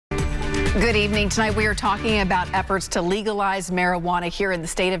Good evening. Tonight we are talking about efforts to legalize marijuana here in the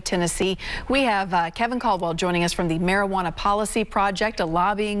state of Tennessee. We have Kevin Caldwell joining us from the Marijuana Policy Project, a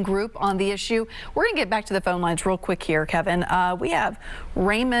lobbying group on the issue. We're going to get back to the phone lines real quick here, Kevin. We have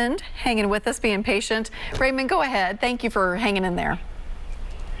Raymond hanging with us, being patient. Raymond, go ahead. Thank you for hanging in there.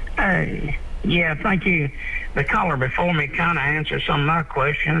 Yeah, thank you. The caller before me kind of answered some of my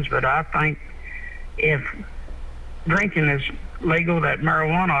questions, but I think if drinking is legal, that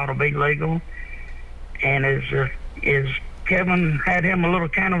marijuana ought to be legal. And is Kevin had him a little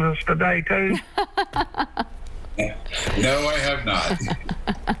cannabis today too? No, I have not.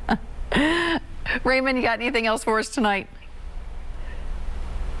 Raymond, you got anything else for us tonight?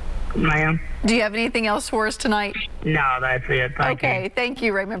 Ma'am? Do you have anything else for us tonight? No, that's it. Thank you. Okay, thank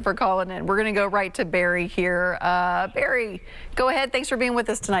you, Raymond, for calling in. We're going to go right to Barry here. Barry, go ahead. Thanks for being with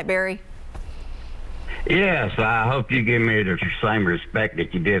us tonight, Barry. Yes, I hope you give me the same respect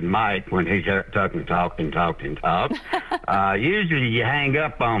that you did Mike when he's talking. Usually you hang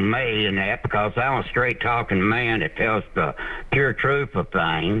up on me and that because I'm a straight-talking man that tells the pure truth of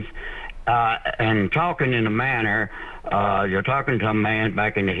things. And talking in a manner, you're talking to a man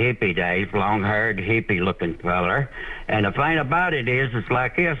back in the hippie days, long-haired, hippie-looking feller. And the thing about it is, it's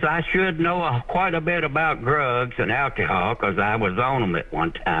like this. I should know quite a bit about drugs and alcohol because I was on them at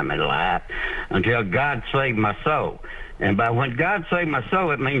one time in life until God saved my soul. And by when God saved my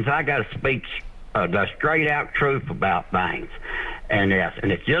soul, it means I got to speak the straight-out truth about things. And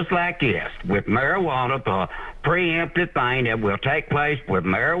it's just like this. With marijuana, the preemptive thing that will take place with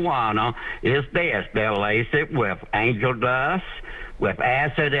marijuana is this. They'll lace it with angel dust, with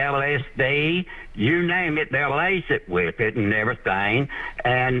acid LSD, you name it, they'll lace it with it and everything,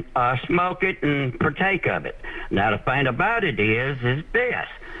 and smoke it and partake of it. Now, the thing about it is this.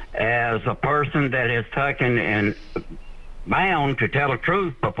 As a person that is taken and bound to tell the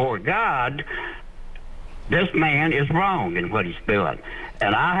truth before God, this man is wrong in what he's doing.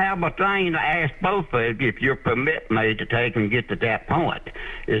 And I have a thing to ask both of you, if you'll permit me to take and get to that point.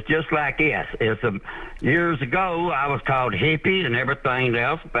 It's just like this. Years ago, I was called hippie and everything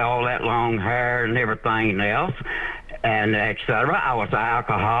else, all that long hair and everything else, and etc. I was an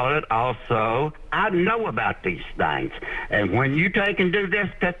alcoholic also. I know about these things. And when you take and do this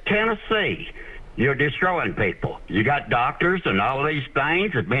to Tennessee, you're destroying people. You got doctors and all these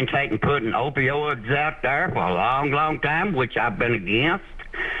things have been putting opioids out there for a long, long time, which I've been against.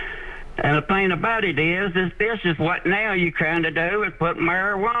 And the thing about it is this is what now you're trying to do is put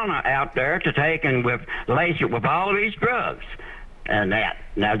marijuana out there to take and lace it with all these drugs. And that.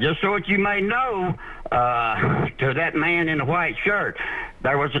 Now, just so that you may know, to that man in the white shirt,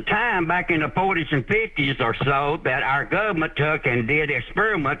 there was a time back in the 40s and 50s or so that our government took and did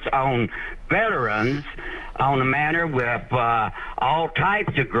experiments on veterans on the manner with all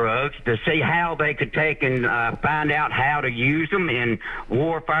types of drugs to see how they could take and find out how to use them in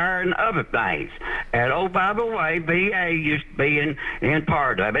warfare and other things. And oh, by the way, VA used to be in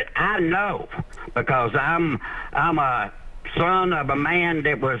part of it. I know because I'm a son of a man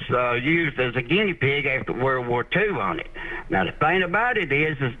that was used as a guinea pig after World War II on it. Now, the thing about it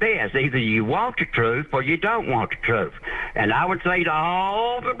is this. Either you want the truth or you don't want the truth. And I would say to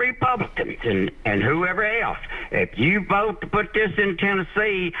all the Republicans and whoever else, if you vote to put this in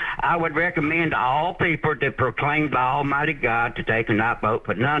Tennessee, I would recommend to all people that proclaim the Almighty God to take and not vote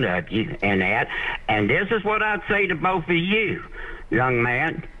for none of you in that. And this is what I'd say to both of you, young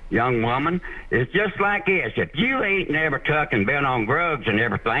man, young woman. It's just like this. If you ain't never took and been on drugs and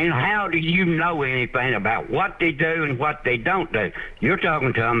everything, how do you know anything about what they do and what they don't do? You're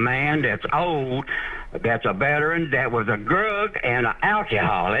talking to a man that's old, that's a veteran, that was a drug and an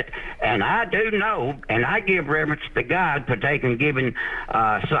alcoholic, and I do know, and I give reverence to God for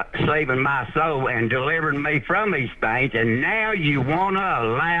saving my soul and delivering me from these things, and now you want to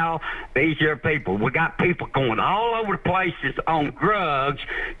allow these here people. We got people going all over the places on drugs.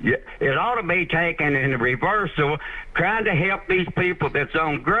 It ought to be taken in the reversal, trying to help these people that's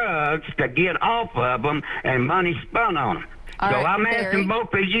on drugs to get off of them and money spent on them. So I'm asking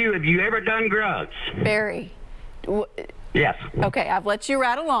both of you, have you ever done drugs? Barry. Yes. Okay, I've let you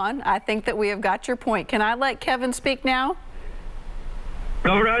rattle on. I think that we have got your point. Can I let Kevin speak now?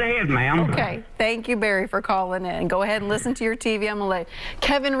 Go right ahead, ma'am. Okay. Thank you, Barry, for calling in. Go ahead and listen to your TV. I'm going to let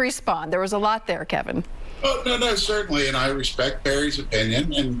Kevin respond. There was a lot there, Kevin. Oh, no, certainly, and I respect Barry's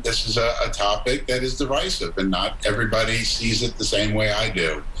opinion, and this is a topic that is divisive, and not everybody sees it the same way I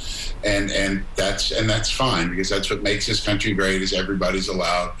do, and that's fine, because that's what makes this country great, is everybody's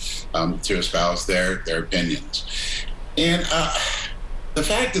allowed to espouse their opinions. And the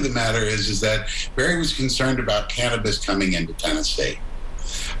fact of the matter is that Barry was concerned about cannabis coming into Tennessee.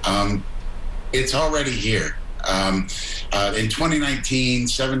 It's already here. In 2019,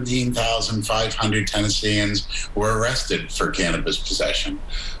 17,500 Tennesseans were arrested for cannabis possession.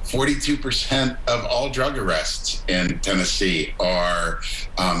 42% of all drug arrests in Tennessee are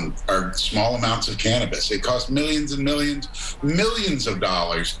small amounts of cannabis. It costs millions and millions of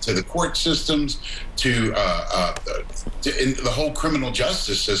dollars to the court systems, to the whole criminal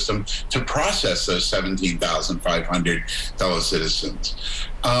justice system to process those 17,500 fellow citizens.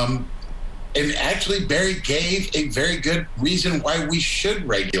 And actually, Barry gave a very good reason why we should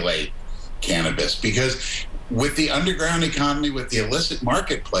regulate cannabis, because with the underground economy, with the illicit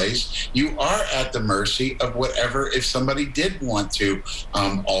marketplace, you are at the mercy of whatever, if somebody did want to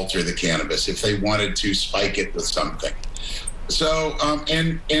alter the cannabis, if they wanted to spike it with something. So,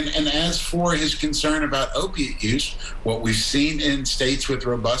 and as for his concern about opiate use, what we've seen in states with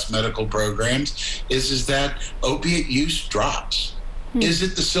robust medical programs is that opiate use drops. Is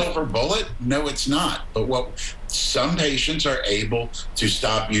it the silver bullet? No, it's not. But what some patients are able to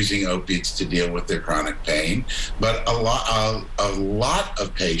stop using opiates to deal with their chronic pain, but a lot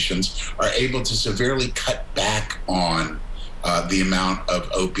of patients are able to severely cut back on the amount of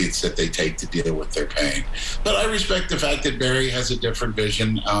opiates that they take to deal with their pain. But I respect the fact that Barry has a different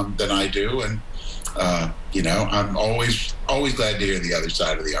vision than I do, and I'm always glad to hear the other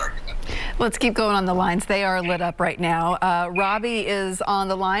side of the argument. Let's keep going on the lines. They are lit up right now. Robbie is on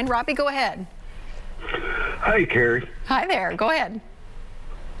the line. Robbie, go ahead. Hey, Carrie. Hi there. Go ahead.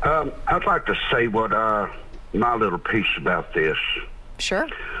 I'd like to say what my little piece about this. Sure.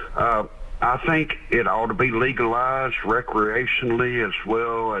 I think it ought to be legalized recreationally as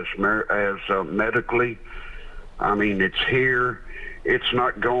well as medically. I mean, it's here. It's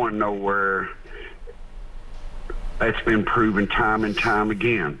not going nowhere. That's been proven time and time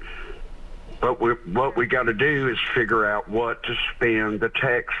again. But what we got to do is figure out what to spend the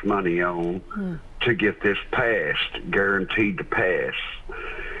tax money on to get this passed, guaranteed to pass.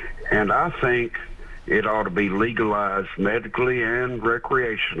 And I think it ought to be legalized medically and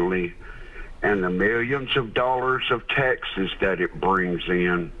recreationally, and the millions of dollars of taxes that it brings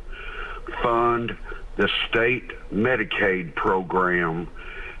in fund the state Medicaid program,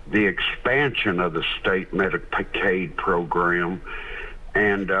 the expansion of the state Medicaid program,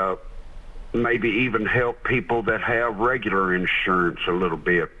 and maybe even help people that have regular insurance a little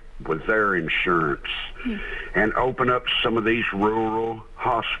bit with their insurance, and open up some of these rural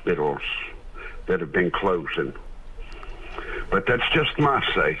hospitals that have been closing. But that's just my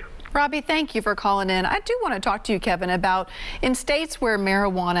say. Robbie, thank you for calling in. I do want to talk to you, Kevin, about in states where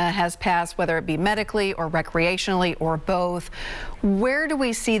marijuana has passed, whether it be medically or recreationally or both, where do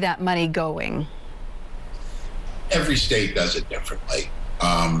we see that money going? Every state does it differently.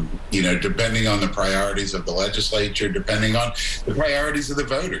 Depending on the priorities of the legislature, depending on the priorities of the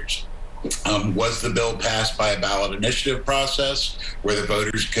voters. Was the bill passed by a ballot initiative process where the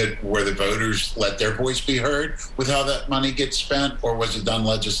voters let their voice be heard with how that money gets spent, or was it done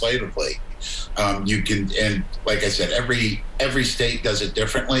legislatively? And like I said, every state does it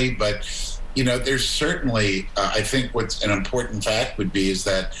differently, but there's certainly, I think what's an important fact would be is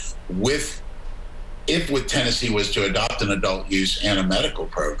that if Tennessee was to adopt an adult use and a medical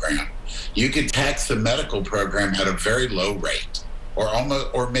program, you could tax the medical program at a very low rate,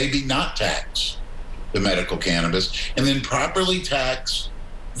 or maybe not tax the medical cannabis, and then properly tax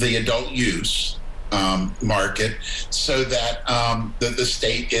the adult use market, so that the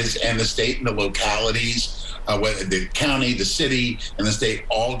state and the localities, whether the county, the city, and the state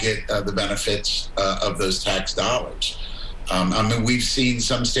all get the benefits of those tax dollars. We've seen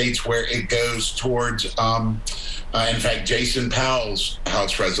some states where it goes towards, in fact, Jason Powell's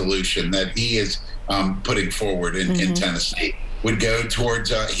House resolution that he is putting forward in Tennessee would go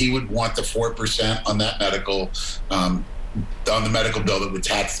towards, he would want the 4% on that medical, on the medical bill that would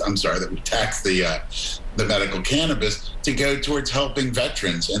tax, the medical cannabis to go towards helping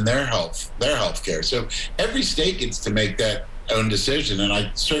veterans and their health care. So every state gets to make that own decision, and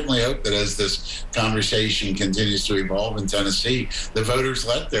I certainly hope that as this conversation continues to evolve in Tennessee, the voters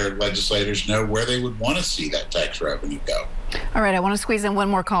let their legislators know where they would want to see that tax revenue go. All right, I want to squeeze in one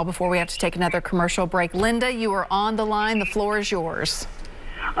more call before we have to take another commercial break. Linda, you are on the line. The floor is yours.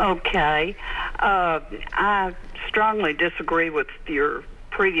 Okay. I strongly disagree with your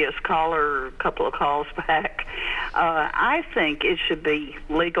previous caller a couple of calls back. I think it should be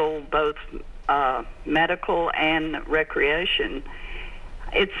legal, both medical and recreation.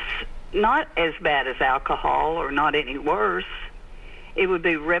 It's not as bad as alcohol, or not any worse. It would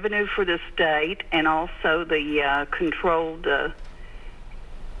be revenue for the state, and also the controlled,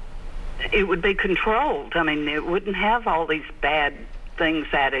 it would be controlled. I mean, it wouldn't have all these bad things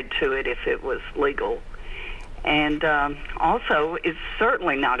added to it if it was legal. And also, it's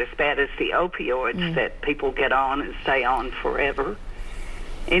certainly not as bad as the opioids that people get on and stay on forever.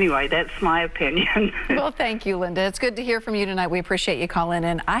 Anyway, that's my opinion. Well, thank you, Linda. It's good to hear from you tonight. We appreciate you calling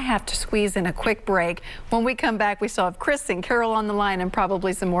in. I have to squeeze in a quick break. When we come back, we still have Chris and Carol on the line and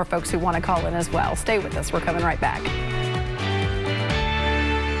probably some more folks who want to call in as well. Stay with us. We're coming right back.